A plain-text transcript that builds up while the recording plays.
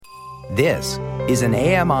This is an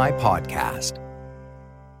AMI podcast.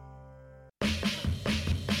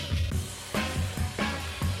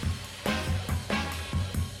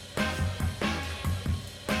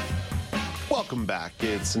 Welcome back.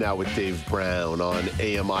 It's Now with Dave Brown on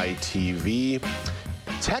AMI TV.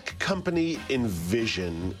 Tech company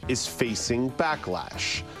Envision is facing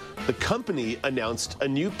backlash. The company announced a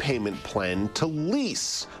new payment plan to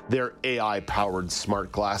lease their AI-powered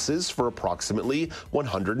smart glasses for approximately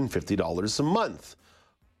 $150 a month.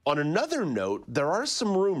 On another note, there are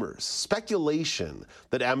some rumors, speculation,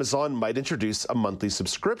 that Amazon might introduce a monthly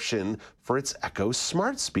subscription for its Echo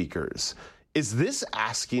smart speakers. Is this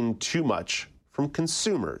asking too much from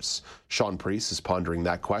consumers? Shaun Preece is pondering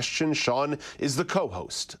that question. Shaun is the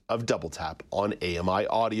co-host of Double Tap on AMI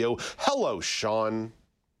Audio. Hello, Shaun.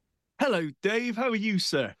 Hello, Dave. How are you,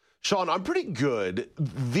 sir? Shaun, I'm pretty good.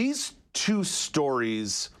 These two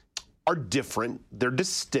stories are different. They're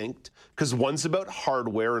distinct because one's about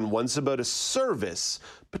hardware and one's about a service.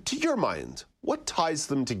 But to your mind, what ties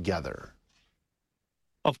them together?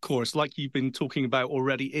 Of course, like you've been talking about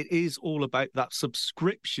already, it is all about that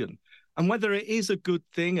subscription and whether it is a good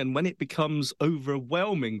thing and when it becomes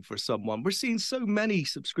overwhelming for someone. We're seeing so many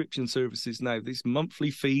subscription services now, these monthly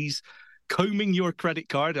fees, combing your credit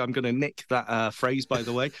card. I'm going to nick that phrase, by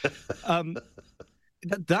the way.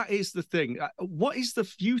 That is the thing. What is the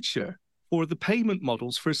future for the payment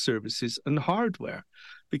models for services and hardware?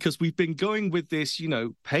 Because we've been going with this,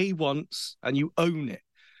 pay once and you own it.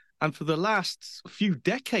 And for the last few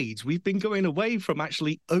decades, we've been going away from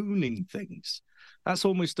actually owning things. That's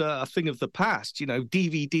almost a thing of the past.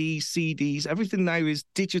 DVDs, CDs, everything now is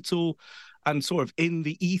digital and sort of in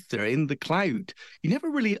the ether, in the cloud. You never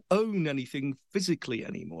really own anything physically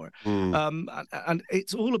anymore. And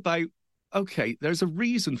it's all about, okay, there's a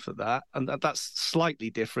reason for that, and that's slightly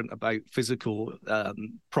different about physical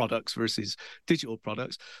products versus digital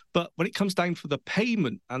products. But when it comes down for the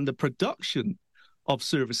payment and the production of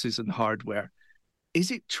services and hardware, is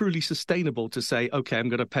it truly sustainable to say, okay, I'm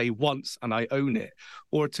going to pay once and I own it?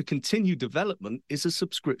 Or to continue development, is a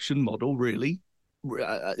subscription model really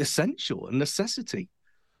essential, a necessity?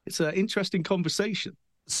 It's an interesting conversation.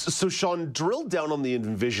 So, Shaun, drill down on the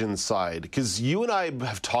Envision side, because you and I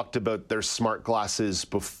have talked about their smart glasses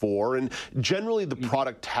before, and generally the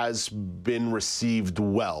product has been received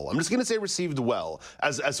well. I'm just going to say received well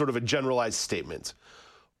as sort of a generalized statement.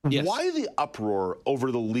 Yes. Why the uproar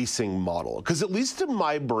over the leasing model? Because at least in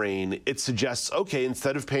my brain, it suggests, okay,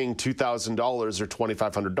 instead of paying $2,000 or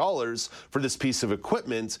 $2,500 for this piece of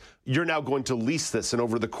equipment, you're now going to lease this, and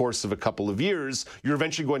over the course of a couple of years, you're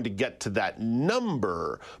eventually going to get to that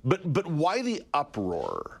number. But why the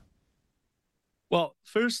uproar? Well,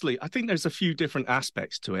 firstly, I think there's a few different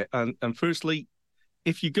aspects to it. And firstly,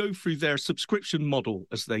 if you go through their subscription model,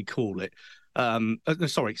 as they call it,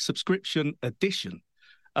 subscription edition,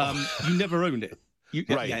 you never own it.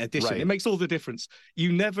 Right. It makes all the difference.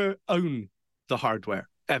 You never own the hardware,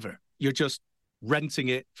 ever. You're just renting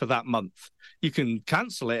it for that month. You can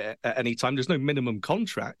cancel it at any time. There's no minimum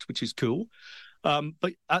contract, which is cool.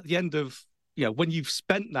 But at the end of, when you've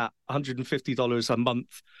spent that $150 a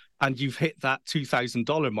month and you've hit that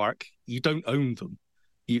 $2,000 mark, you don't own them.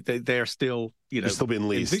 They're still, They're still being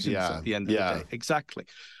leased. At the end of the day. Exactly.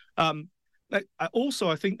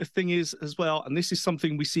 I think the thing is as well, and this is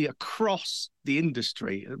something we see across the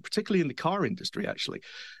industry, particularly in the car industry, actually,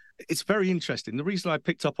 it's very interesting. The reason I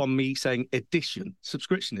picked up on me saying edition,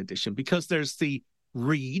 subscription edition, because there's the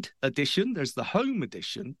Read edition, there's the Home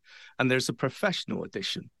edition, and there's a Professional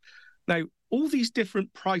edition. Now, all these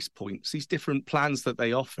different price points, these different plans that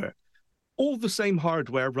they offer, all the same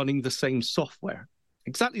hardware running the same software,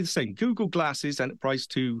 exactly the same. Google Glasses, Enterprise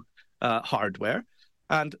 2 hardware,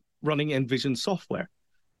 and running Envision software.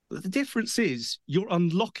 The difference is you're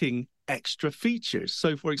unlocking extra features.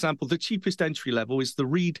 So, for example, the cheapest entry level is the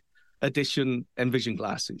Read Edition Envision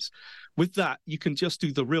glasses. With that, you can just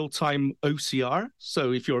do the real-time OCR.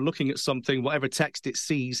 So if you're looking at something, whatever text it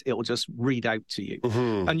sees, it'll just read out to you.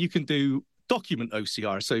 Mm-hmm. And you can do document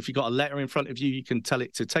OCR. So if you've got a letter in front of you, you can tell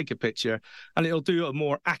it to take a picture, and it'll do a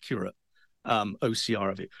more accurate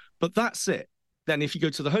OCR of it. But that's it. Then if you go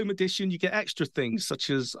to the Home Edition, you get extra things such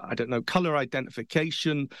as, color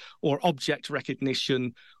identification or object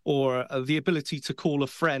recognition, or the ability to call a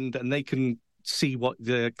friend and they can see what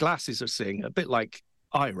the glasses are seeing, a bit like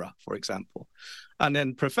Ira, for example. And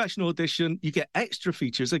then Professional Edition, you get extra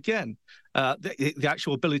features again, the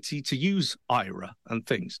actual ability to use Ira and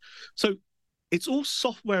things. So it's all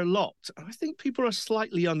software locked. And I think people are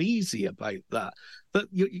slightly uneasy about that. But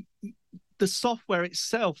the software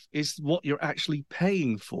itself is what you're actually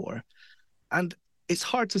paying for. And it's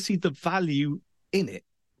hard to see the value in it.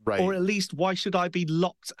 Right. Or at least, why should I be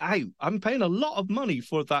locked out? I'm paying a lot of money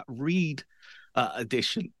for that Read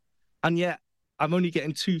edition, and yet I'm only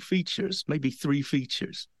getting 2 features, maybe 3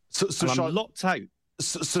 features. So and Shaun, I'm locked out.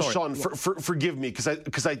 So Shaun, forgive me because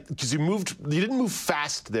you didn't move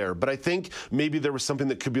fast there, but I think maybe there was something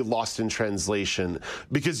that could be lost in translation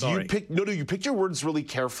because you picked your words really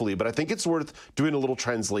carefully, but I think it's worth doing a little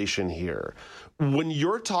translation here. When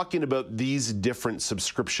you're talking about these different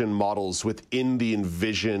subscription models within the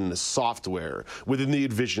Envision software, within the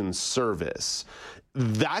Envision service,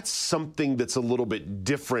 that's something that's a little bit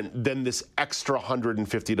different than this extra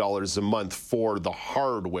 $150 a month for the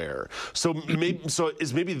hardware. So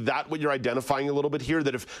is maybe that what you're identifying a little bit here?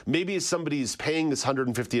 That if maybe somebody is paying this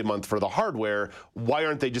 $150 a month for the hardware, why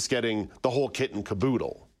aren't they just getting the whole kit and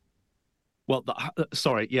caboodle? Well,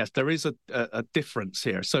 yes, there is a difference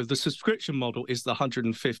here. So the subscription model is the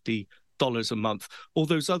 $150 a month. All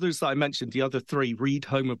those others that I mentioned, the other 3, Read,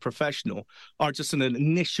 Home, and Professional, are just an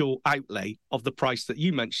initial outlay of the price that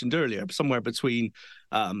you mentioned earlier, somewhere between,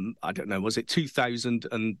 I don't know, was it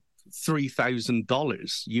 $2,000 and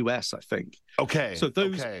 $3,000 US, I think. Okay. So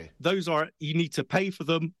those are, you need to pay for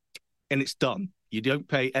them, and it's done. You don't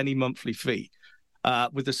pay any monthly fee.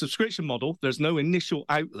 With the subscription model, there's no initial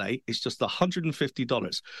outlay. It's just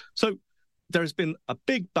 $150. So there's been a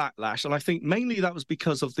big backlash, and I think mainly that was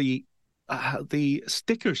because of the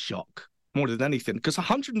sticker shock more than anything, because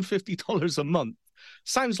 $150 a month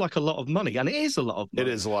sounds like a lot of money, and it is a lot of money.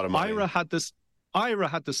 It is a lot of money. Ira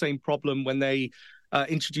had the same problem when they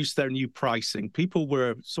introduced their new pricing. People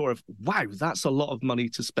were sort of, wow, that's a lot of money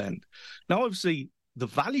to spend. Now, obviously, the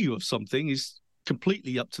value of something is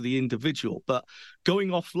completely up to the individual, but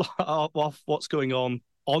going off what's going on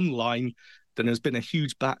online, then there's been a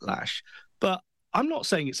huge backlash. But I'm not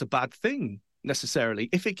saying it's a bad thing necessarily.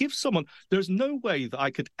 If it gives someone, there's no way that I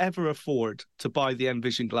could ever afford to buy the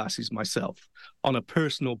Envision glasses myself on a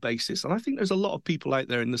personal basis. And I think there's a lot of people out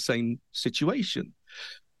there in the same situation.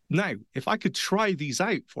 Now, if I could try these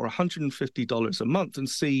out for $150 a month and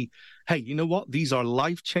see, hey, you know what, these are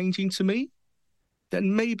life-changing to me,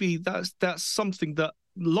 then maybe that's something that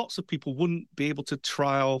lots of people wouldn't be able to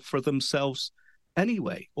trial for themselves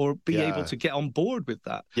anyway, or be able to get on board with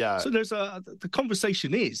that. Yeah. So the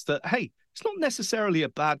conversation is that, hey, it's not necessarily a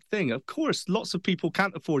bad thing. Of course, lots of people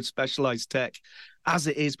can't afford specialized tech as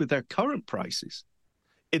it is with their current prices.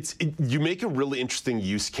 You make a really interesting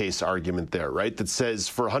use case argument there, right? That says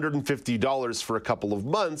for $150 for a couple of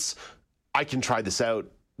months, I can try this out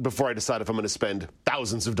before I decide if I'm going to spend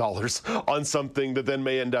thousands of dollars on something that then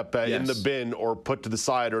may end up in the bin or put to the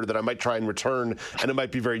side, or that I might try and return, and it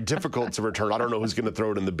might be very difficult to return. I don't know who's going to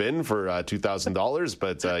throw it in the bin for $2,000,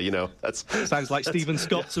 but that's sounds like Stephen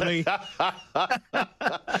Scott to me.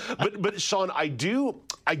 But Shaun, I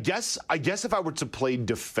guess if I were to play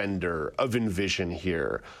defender of Envision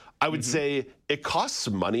here, I would say it costs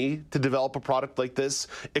money to develop a product like this.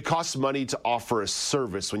 It costs money to offer a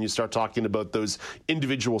service when you start talking about those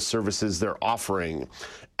individual services they're offering.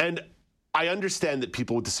 And I understand that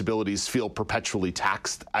people with disabilities feel perpetually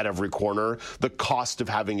taxed at every corner. The cost of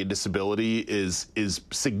having a disability is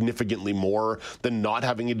significantly more than not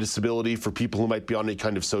having a disability. For people who might be on any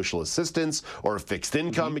kind of social assistance or a fixed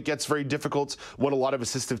income, it gets very difficult when a lot of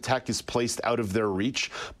assistive tech is placed out of their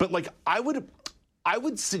reach. But I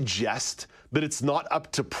would suggest that it's not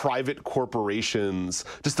up to private corporations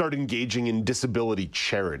to start engaging in disability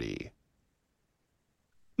charity.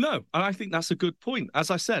 No, and I think that's a good point.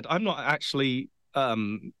 As I said, I'm not actually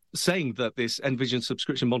saying that this Envision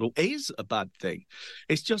subscription model is a bad thing.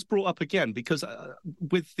 It's just brought up again because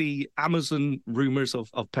with the Amazon rumors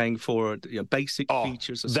of paying for basic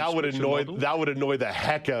features, that would annoy the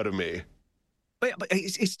heck out of me. But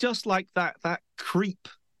it's just like that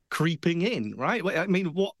creeping in, right? I mean,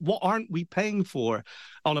 what aren't we paying for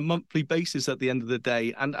on a monthly basis at the end of the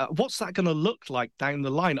day? And what's that going to look like down the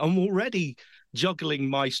line? I'm already juggling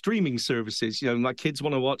my streaming services. My kids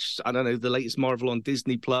want to watch, I don't know, the latest Marvel on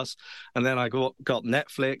Disney Plus, and then I got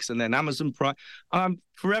Netflix and then Amazon Prime. I'm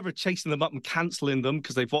forever chasing them up and canceling them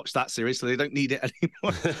because they've watched that series, so they don't need it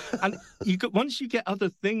anymore. And once you get other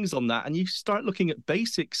things on that and you start looking at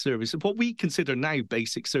basic services, what we consider now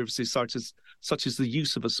basic services such as the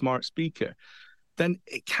use of a smart speaker, then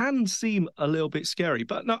it can seem a little bit scary.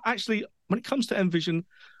 But no, actually, when it comes to Envision,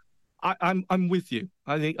 I'm with you.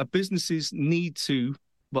 I think businesses need to,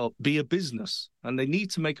 be a business, and they need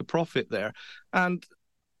to make a profit there. And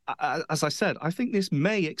as I said, I think this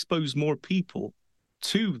may expose more people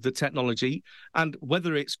to the technology and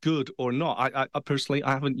whether it's good or not. I personally,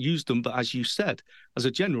 I haven't used them, but as you said, as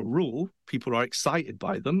a general rule, people are excited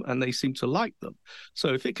by them and they seem to like them.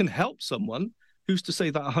 So if it can help someone, who's to say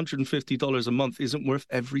that $150 a month isn't worth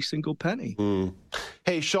every single penny?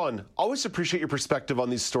 Hey, Shaun, always appreciate your perspective on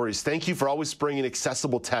these stories. Thank you for always bringing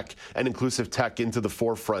accessible tech and inclusive tech into the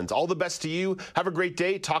forefront. All the best to you. Have a great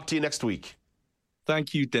day. Talk to you next week.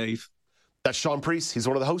 Thank you, Dave. That's Shaun Preece. He's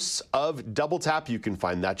one of the hosts of Double Tap. You can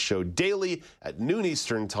find that show daily at noon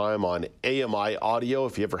Eastern time on AMI Audio.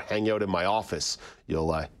 If you ever hang out in my office,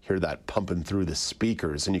 you'll hear that pumping through the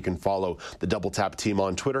speakers. And you can follow the Double Tap team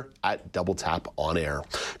on Twitter at Double Tap On Air.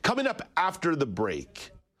 Coming up after the break,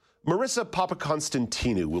 Marissa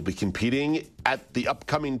Papakonstantinou will be competing at the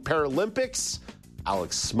upcoming Paralympics.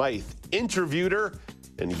 Alex Smythe interviewed her,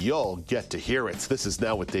 and you'll get to hear it. This is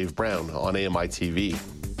Now with Dave Brown on AMI TV.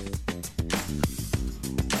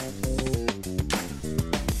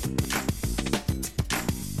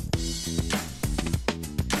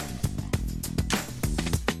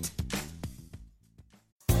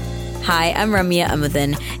 Hi, I'm Ramya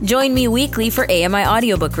Amudan. Join me weekly for AMI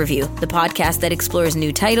Audiobook Review, the podcast that explores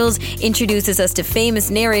new titles, introduces us to famous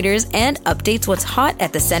narrators, and updates what's hot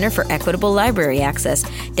at the Center for Equitable Library Access.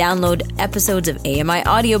 Download episodes of AMI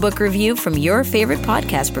Audiobook Review from your favorite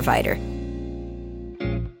podcast provider.